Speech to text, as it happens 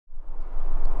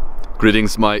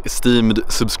Greetings my esteemed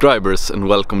subscribers and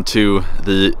welcome to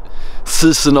the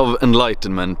Season of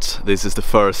Enlightenment. This is the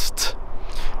first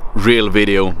real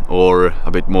video, or a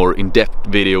bit more in-depth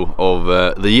video of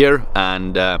the year,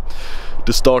 and to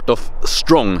start off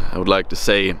strong I would like to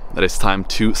say that it's time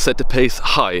to set the pace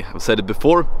high. I've said it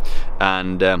before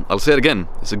and I'll say it again,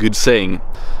 it's a good saying.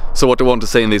 So what I want to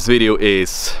say in this video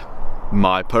is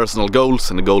my personal goals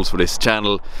and the goals for this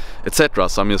channel, etc.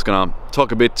 So I'm just gonna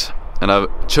talk a bit, and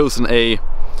I've chosen a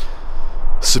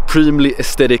supremely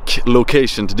aesthetic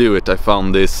location to do it. I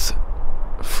found this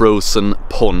frozen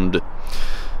pond.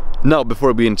 Now, before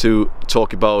I begin to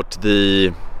talk about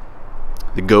the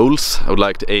goals, I would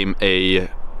like to aim a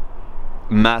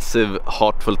massive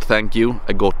heartfelt thank you.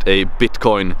 I got a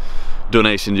Bitcoin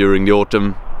donation during the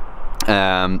autumn.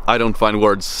 I don't find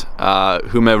words.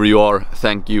 Whomever you are,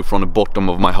 thank you from the bottom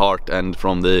of my heart and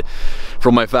from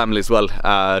my family as well.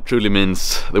 Truly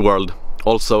means the world.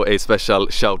 Also a special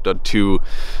shout out to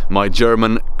my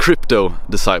German crypto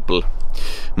disciple.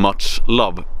 Much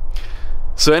love.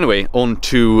 So anyway, on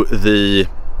to the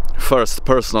first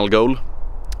personal goal,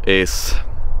 is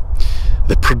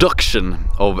the production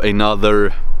of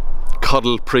another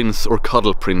cuddle prince or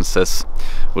cuddle princess.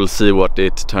 We'll see what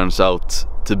it turns out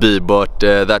to be, but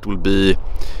that will be,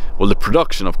 well, the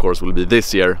production of course will be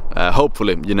this year.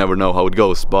 Hopefully, you never know how it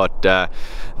goes, but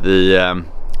the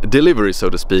delivery, so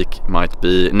to speak, might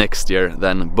be next year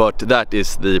then. But that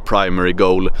is the primary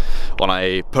goal on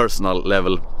a personal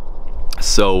level.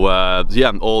 So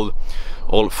yeah, all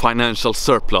financial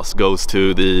surplus goes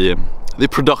to the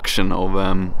production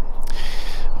of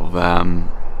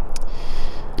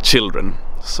children.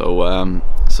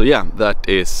 So yeah, that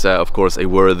is of course a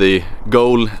worthy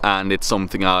goal, and it's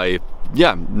something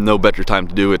no better time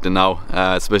to do it than now,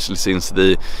 especially since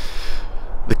the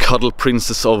cuddle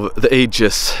princess of the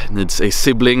ages needs a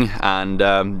sibling, and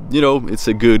you know, it's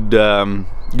a good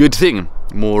thing.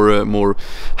 More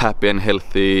happy and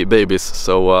healthy babies.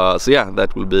 So yeah,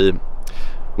 that will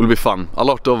be fun. A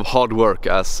lot of hard work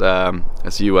as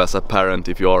you as a parent.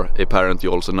 If you are a parent,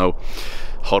 you also know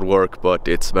hard work, but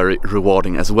it's very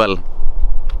rewarding as well.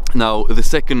 Now, the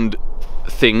second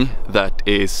thing that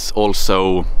is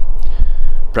also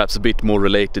perhaps a bit more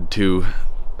related to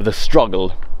the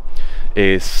struggle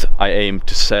is I aim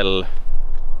to sell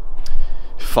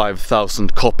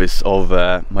 5,000 copies of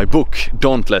my book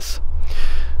Dauntless.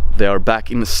 They are back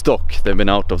in stock. They've been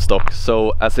out of stock.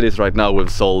 So as it is right now,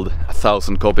 we've sold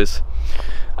 1,000 copies,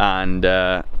 and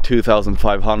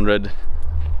 2,500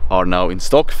 are now in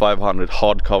stock. 500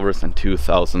 hardcovers and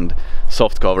 2,000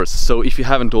 soft covers. So if you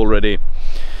haven't already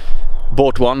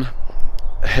bought one,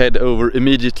 head over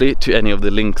immediately to any of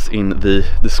the links in the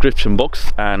description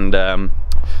box and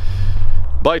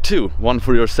buy two, one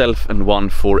for yourself and one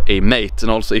for a mate. And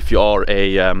also, if you are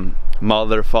a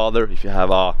mother, father, if you have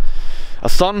a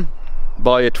son,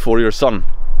 buy it for your son.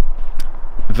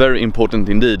 Very important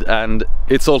indeed. And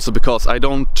it's also because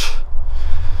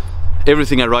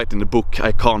everything I write in the book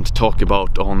I can't talk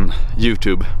about on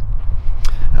YouTube.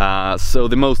 So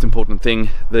the most important thing,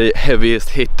 the heaviest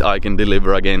hit I can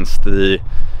deliver against the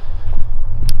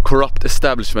corrupt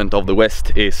establishment of the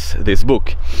West, is this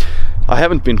book. I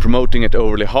haven't been promoting it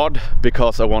overly hard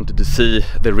because I wanted to see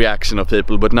the reaction of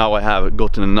people, but now I have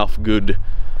gotten enough good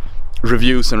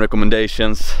reviews and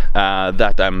recommendations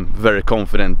that I'm very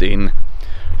confident in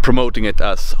promoting it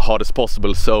as hard as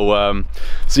possible. So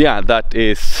yeah, that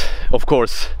is of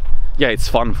course, yeah, it's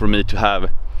fun for me to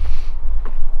have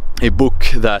a book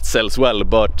that sells well,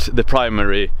 but the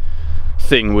primary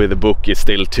thing with the book is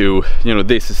still to, you know,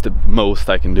 this is the most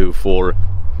I can do for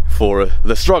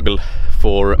the struggle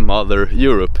for Mother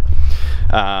Europe.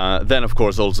 Then of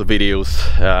course also videos,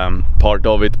 part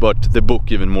of it, but the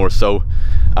book even more so.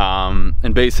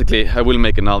 And basically I will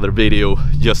make another video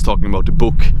just talking about the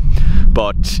book,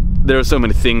 but there are so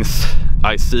many things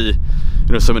I see, you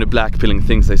know, so many blackpilling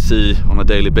things I see on a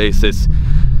daily basis,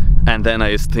 and then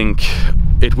I just think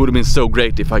it would have been so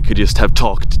great if I could just have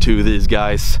talked to these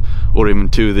guys or even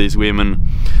to these women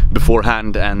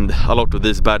beforehand, and a lot of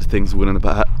these bad things wouldn't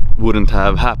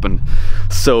have happened.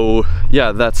 So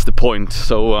yeah, that's the point.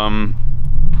 So I'm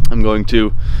going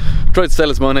to try to sell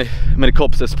as many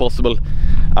copies as possible.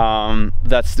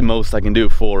 That's the most I can do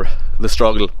for the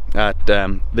struggle at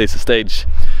this stage.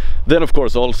 Then of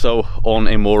course also on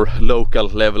a more local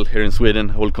level here in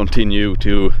Sweden, I will continue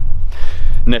to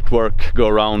network, go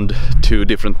around to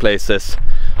different places,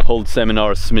 hold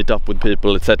seminars, meet up with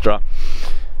people, etc.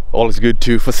 Always good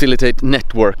to facilitate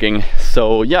networking.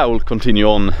 So yeah, I will continue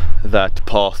on that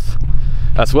path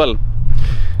as well.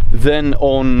 Then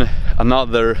on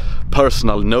another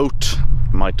personal note,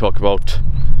 I might talk about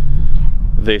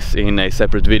this in a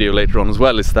separate video later on as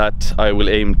well, is that I will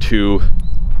aim to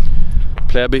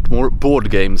play a bit more board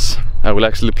games. I will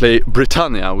actually play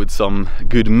Britannia with some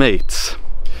good mates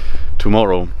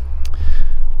tomorrow.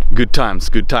 Good times,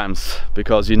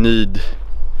 because you need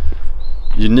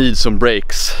some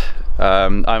breaks.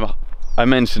 I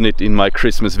mentioned it in my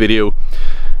Christmas video,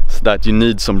 so that you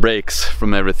need some breaks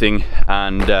from everything,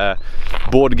 and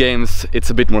board games, it's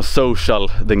a bit more social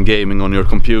than gaming on your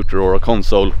computer or a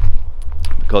console,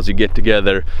 because you get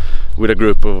together with a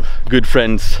group of good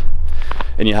friends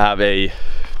and you have a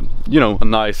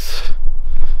nice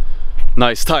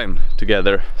time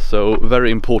together. So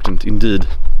very important indeed.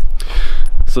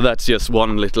 So that's just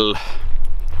one little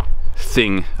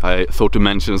thing I thought to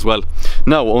mention as well.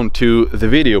 Now on to the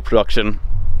video production.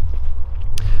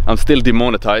 I'm still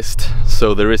demonetized,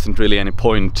 so there isn't really any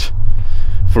point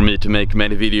for me to make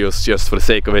many videos just for the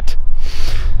sake of it.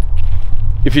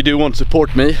 If you do want to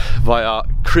support me via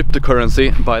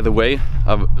cryptocurrency, by the way,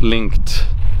 I've linked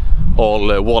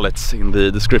all wallets in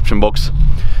the description box.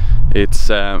 It's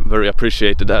very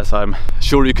appreciated, as I'm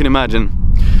sure you can imagine.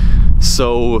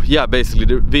 So yeah, basically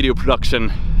the video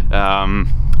production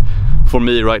for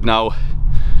me right now,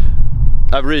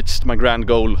 I've reached my grand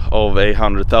goal of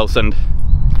 100,000.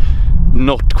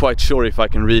 Not quite sure if I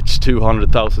can reach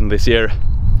 200,000 this year,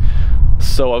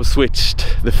 so I've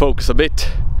switched the focus a bit.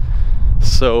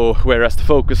 So whereas the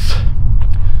focus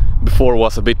before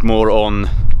was a bit more on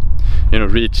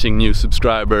reaching new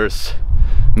subscribers,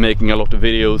 making a lot of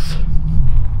videos,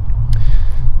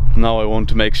 now I want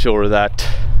to make sure that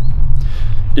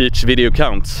each video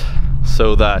counts,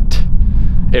 so that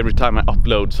every time I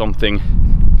upload something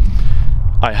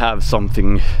I have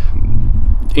something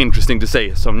interesting to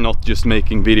say. So I'm not just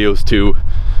making videos to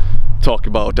talk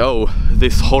about, oh,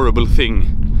 this horrible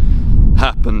thing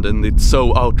happened and it's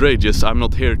so outrageous. I'm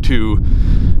not here to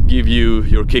give you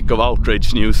your kick of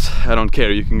outrage news. I don't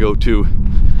care, you can go to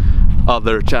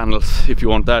other channels if you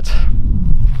want that.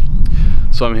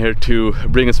 So I'm here to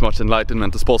bring as much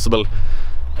enlightenment as possible,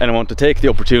 and I want to take the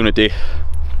opportunity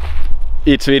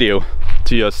each video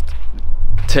to just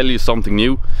tell you something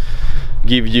new,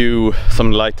 give you some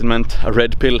enlightenment, a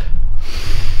red pill,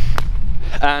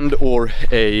 and or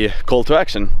a call to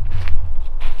action.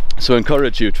 So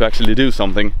encourage you to actually do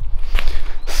something.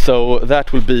 So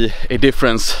that will be a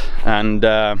difference. And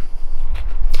I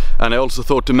also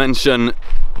thought to mention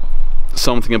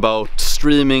something about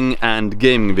streaming and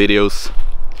gaming videos.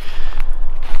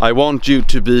 I want you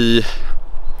to be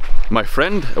my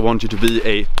friend, I want you to be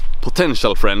a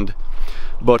potential friend,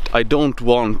 but I don't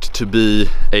want to be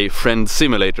a friend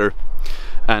simulator.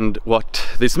 And what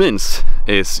this means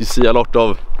is, you see a lot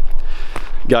of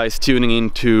guys tuning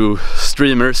into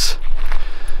streamers.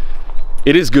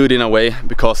 It is good in a way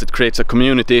because it creates a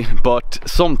community, but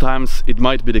sometimes it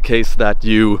might be the case that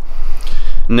you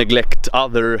neglect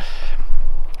other,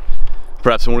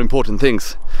 perhaps more important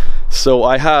things. So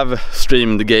I have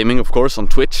streamed gaming, of course, on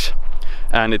Twitch,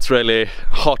 and it's really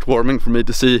heartwarming for me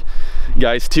to see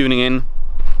guys tuning in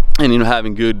and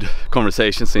having good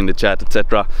conversations in the chat,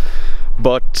 etc.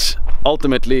 But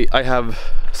ultimately I have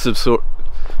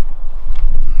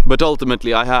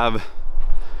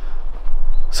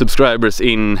subscribers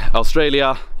in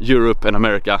Australia, Europe and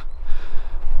America,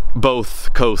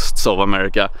 both coasts of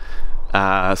America.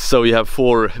 So you have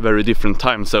 4 very different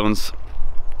time zones,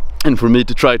 and for me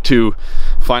to try to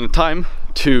find a time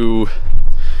to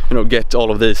get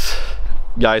all of these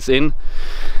guys in,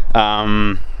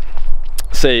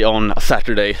 say on a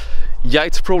Saturday, yeah,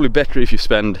 it's probably better if you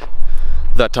spend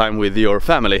that time with your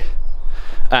family.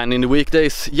 And in the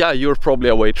weekdays, yeah, you're probably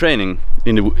away training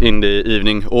in the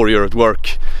evening, or you're at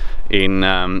work in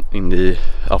the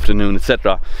afternoon,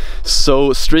 etc.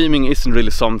 So streaming isn't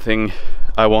really something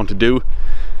I want to do.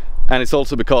 And it's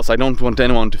also because I don't want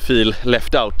anyone to feel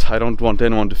left out. I don't want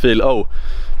anyone to feel, oh,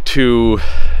 to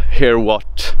hear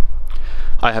what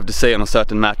I have to say on a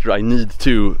certain matter, I need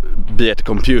to be at the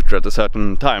computer at a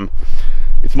certain time.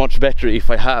 It's much better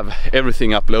if I have everything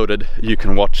uploaded. You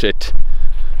can watch it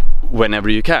whenever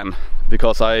you can,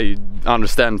 because I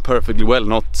understand perfectly well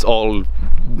not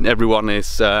everyone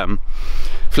is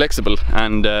flexible,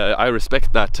 and I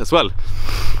respect that as well.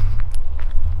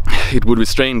 It would be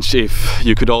strange if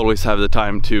you could always have the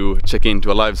time to check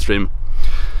into a live stream.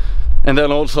 And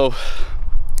then also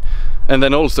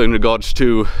in regards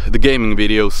to the gaming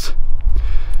videos,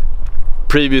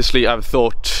 previously I've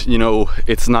thought,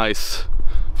 it's nice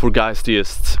for guys to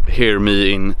just hear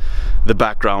me in the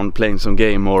background playing some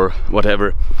game or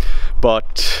whatever,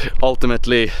 but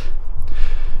ultimately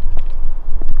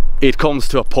it comes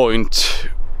to a point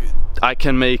I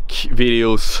can make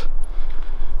videos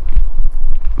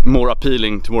more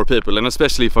appealing to more people, and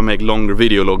especially if I make longer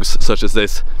video logs such as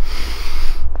this.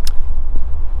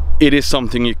 It is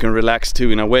something you can relax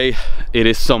to in a way. It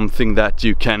is something that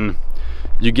you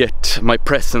get my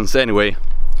presence anyway.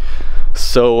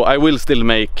 So I will still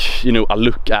make, you know, a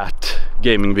look at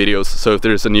gaming videos. So if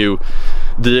there is a new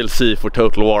DLC for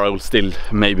Total War, I will still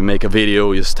maybe make a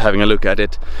video just having a look at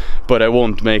it, but I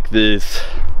won't make these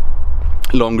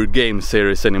longer game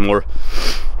series anymore,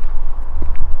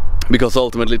 because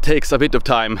ultimately it takes a bit of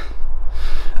time,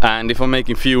 and if I'm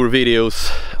making fewer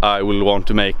videos, I will want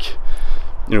to make,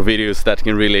 you know, videos that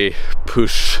can really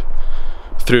push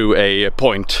through a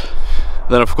point.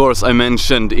 Then of course I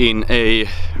mentioned in a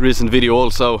recent video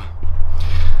also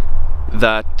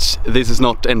that this is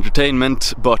not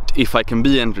entertainment, but if I can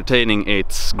be entertaining,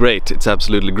 it's great. It's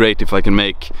absolutely great if I can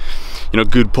make, you know,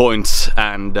 good points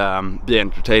and be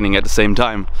entertaining at the same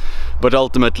time. But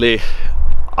ultimately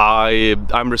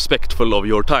I'm respectful of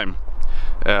your time.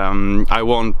 I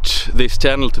want this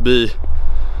channel to be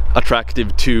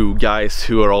attractive to guys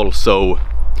who are also,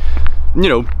 you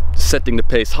know, setting the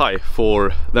pace high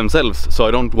for themselves. So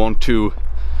I don't want to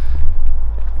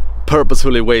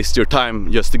purposefully waste your time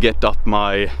just to get up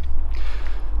my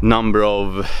number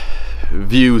of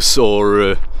views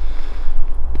or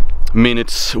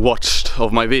minutes watched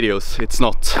of my videos. It's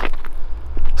not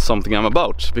something I'm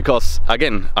about, because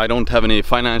again, I don't have any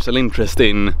financial interest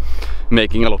in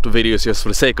making a lot of videos just for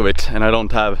the sake of it, and I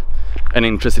don't have an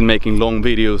interest in making long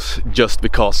videos just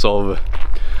because of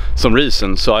some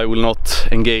reason. So I will not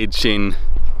engage in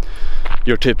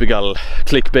your typical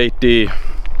clickbaity,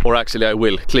 or actually I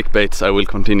will, clickbaits I will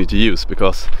continue to use,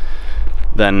 because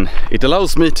then it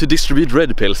allows me to distribute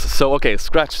red pills. So okay,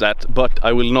 scratch that, but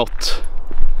I will not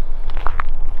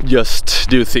just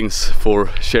do things for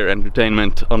sheer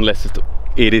entertainment unless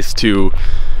it is to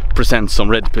present some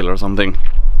red pill or something.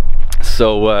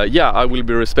 So yeah, I will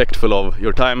be respectful of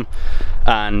your time,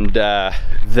 and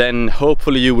then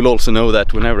hopefully you will also know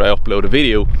that whenever I upload a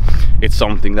video, it's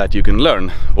something that you can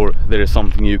learn, or there is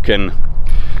something you can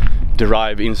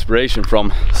derive inspiration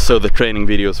from. So the training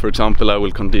videos, for example, I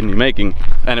will continue making,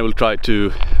 and I will try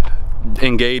to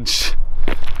engage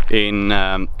in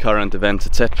current events,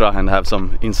 etc., and have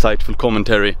some insightful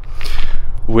commentary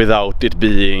without it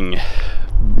being,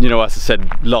 you know, as I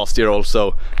said last year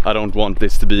also, I don't want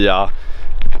this to be a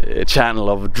channel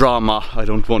of drama. I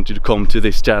don't want you to come to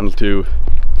this channel to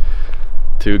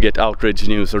get outrage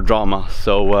news or drama.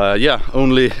 So yeah,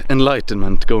 only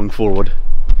enlightenment going forward.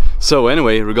 So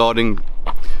anyway, regarding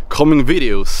coming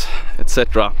videos,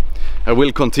 etc., I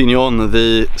will continue on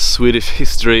the Swedish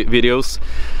history videos,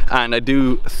 and I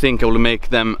do think I will make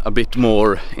them a bit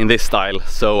more in this style.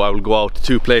 So I will go out to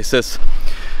two places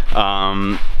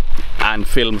and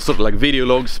film sort of like video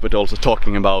logs, but also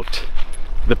talking about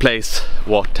the place,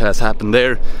 what has happened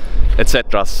there,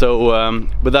 etc. So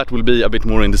but that will be a bit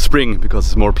more in the spring, because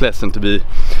it's more pleasant to be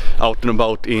out and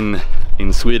about in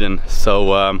Sweden.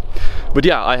 So but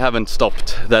yeah, I haven't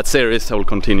stopped that series. I will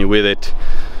continue with it,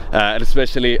 and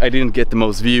especially I didn't get the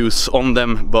most views on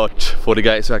them, but for the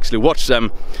guys who actually watched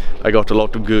them, I got a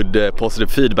lot of good positive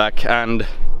feedback. And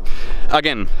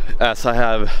again, as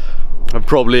I've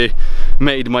probably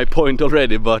made my point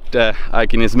already, but I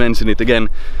can just mention it again,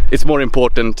 it's more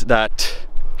important that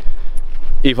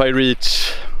if I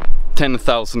reach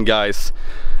 10,000 guys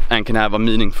and can have a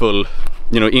meaningful,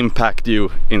 you know, impact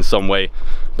you in some way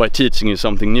by teaching you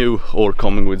something new or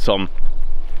coming with some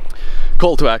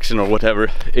call to action or whatever,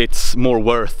 it's more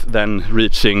worth than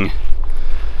reaching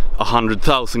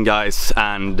 100,000 guys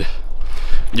and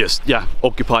just, yeah,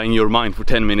 occupying your mind for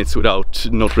 10 minutes without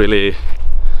not really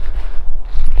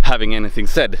having anything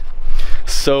said.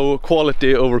 So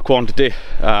quality over quantity,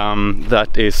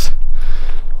 that is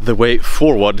the way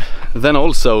forward. Then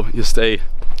also just a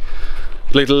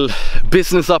little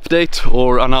business update,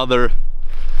 or another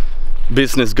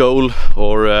business goal,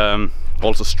 or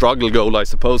also struggle goal, I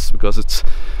suppose, because it's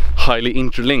highly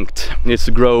interlinked. It's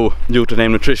to grow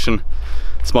Jotunheim nutrition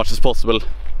as much as possible.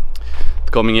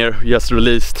 The coming year, just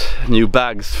released new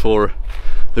bags for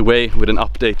the whey with an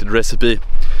updated recipe,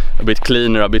 a bit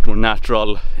cleaner, a bit more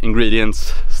natural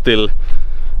ingredients, still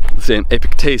the same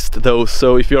epic taste though.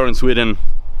 So if you are in Sweden,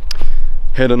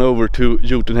 head on over to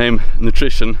Jotunheim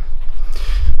Nutrition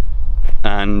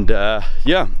and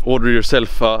yeah, order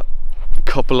yourself a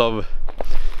couple of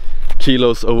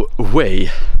kilos of whey.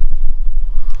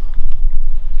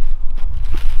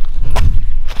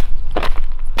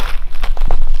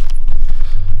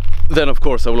 Then of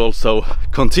course I will also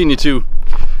continue to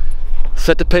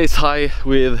set the pace high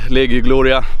with Legio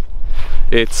Gloria.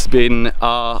 It's been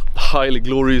a highly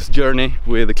glorious journey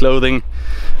with the clothing.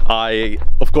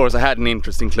 of course I had an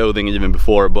interest in clothing even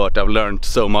before, but I've learned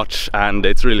so much, and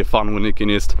it's really fun when you can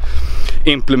just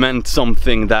implement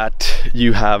something that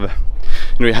you have,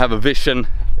 you have a vision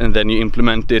and then you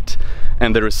implement it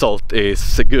and the result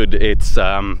is good. It's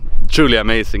truly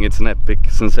amazing. It's an epic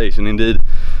sensation indeed.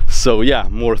 So yeah,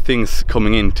 more things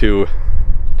coming into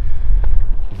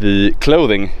the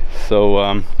clothing.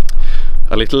 So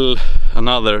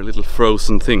another little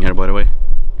frozen thing here, by the way.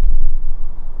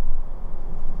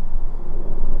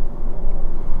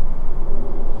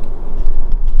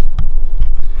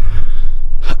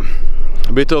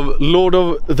 A bit of Lord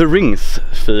of the Rings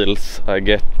feels I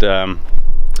get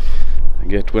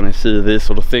when I see these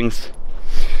sort of things.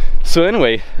 So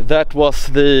anyway, that was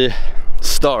the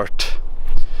start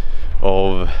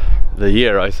of the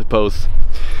year, I suppose.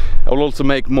 I will also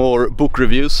make more book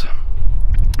reviews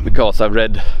because I've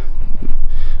read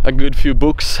a good few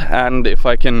books, and if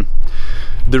I can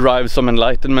derive some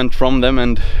enlightenment from them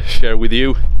and share with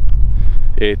you,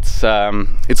 it's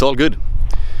all good.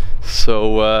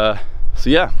 So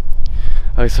yeah,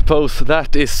 I suppose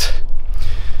that is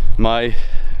my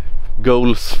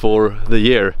goals for the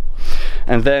year.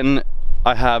 And then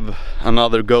I have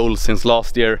another goal since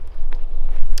last year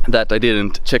that I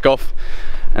didn't check off,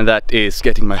 and that is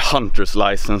getting my hunter's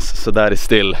license. So that is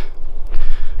still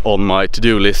on my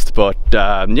to-do list, but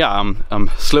yeah, I'm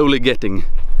slowly getting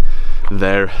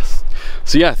there.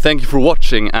 So yeah, thank you for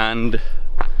watching, and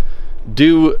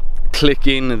do click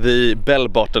in the bell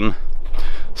button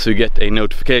so you get a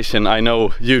notification. I know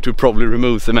YouTube probably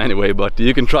removes them anyway, but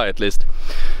you can try at least.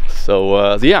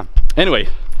 So yeah, anyway,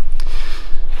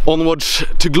 onwards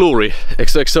to glory.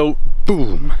 XOXO,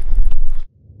 boom.